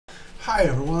Hi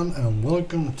everyone, and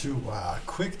welcome to a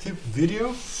quick tip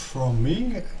video from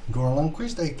me, Goran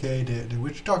Lundqvist, aka the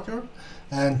Witch Doctor.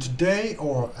 And today,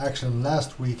 or actually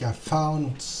last week, I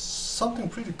found something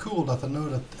pretty cool that I know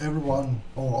that everyone,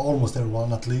 or almost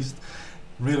everyone at least,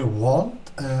 really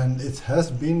want, and it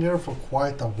has been there for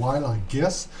quite a while, I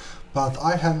guess, but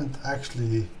I haven't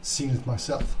actually seen it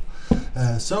myself.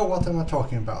 So what am I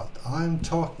talking about? I'm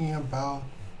talking about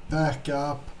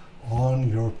backup on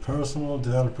your personal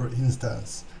developer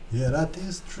instance. Yeah, that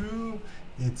is true.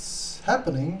 It's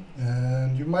happening,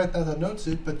 and you might not have noticed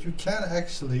it, but you can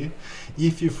actually,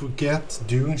 if you forget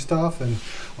doing stuff and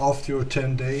after your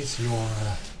 10 days your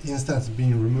instance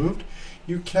being removed,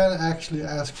 you can actually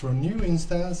ask for a new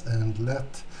instance and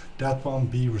let that one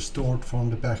be restored from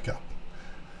the backup.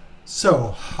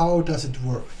 So how does it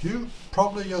work? You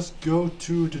probably just go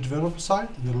to the developer site,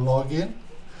 you log in.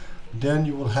 Then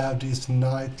you will have this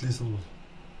nice little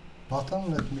button.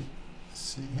 Let me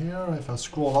see here. If I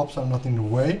scroll up so I'm not in the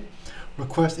way.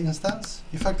 Request instance.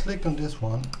 If I click on this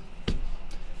one,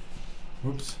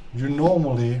 oops, you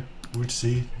normally would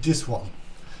see this one.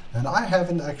 And I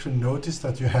haven't actually noticed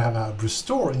that you have a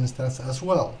restore instance as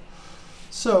well.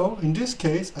 So in this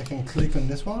case, I can click on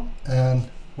this one. And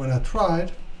when I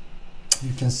tried,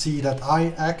 you can see that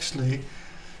I actually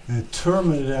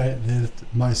terminated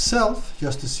myself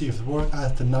just to see if it worked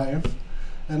at the 9th,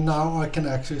 and now I can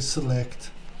actually select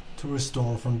to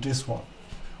restore from this one,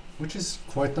 which is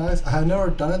quite nice. I have never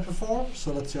done it before,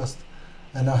 so let's just,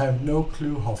 and I have no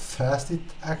clue how fast it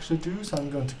actually does. So I'm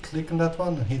going to click on that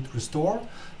one and hit restore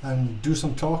and do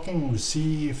some talking. We'll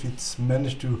see if it's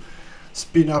managed to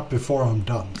spin up before I'm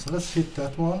done. So let's hit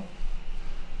that one.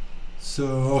 So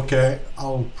okay,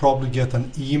 I'll probably get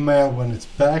an email when it's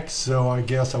back, so I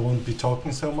guess I won't be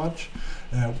talking so much.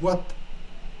 What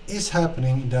is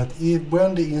happening that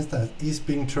when the instance is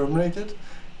being terminated,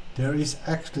 there is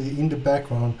actually in the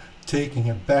background taking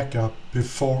a backup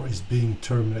before it's being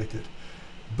terminated.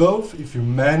 Both if you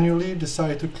manually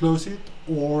decide to close it,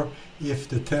 or if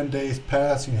the 10 days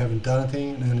pass and you haven't done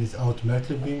anything and it's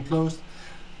automatically being closed,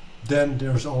 then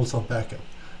there's also backup.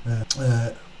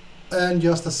 And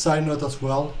just a side note as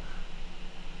well,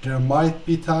 there might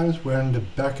be times when the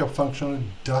backup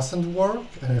function doesn't work,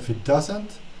 and if it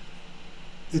doesn't,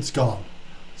 it's gone.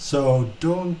 So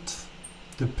don't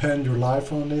depend your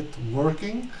life on it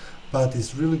working, but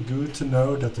it's really good to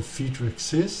know that the feature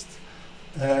exists,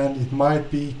 and it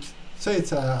might be, say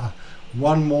it's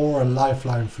one more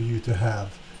lifeline for you to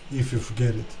have if you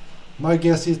forget it. My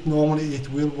guess is normally it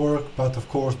will work, but of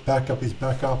course backup is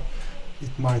backup.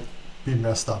 It might be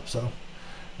messed up, so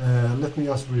let me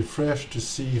just refresh to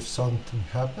see if something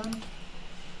happened.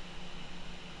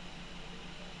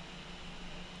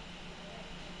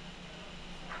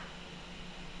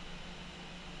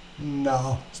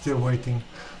 No, still waiting.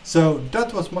 So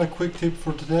that was my quick tip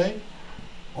for today.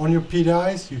 On your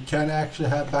PDIs you can actually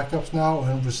have backups now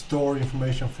and restore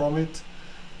information from it.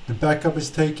 The backup is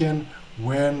taken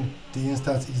when the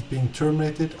instance is being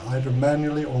terminated, either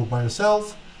manually or by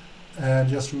yourself. And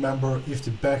just remember, if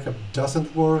the backup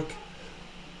doesn't work,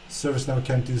 ServiceNow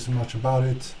can't do so much about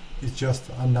it. It's just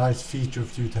a nice feature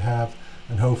for you to have,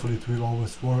 and hopefully it will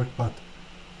always work, but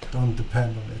don't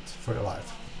depend on it for your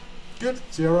life. Good,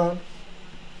 see you around.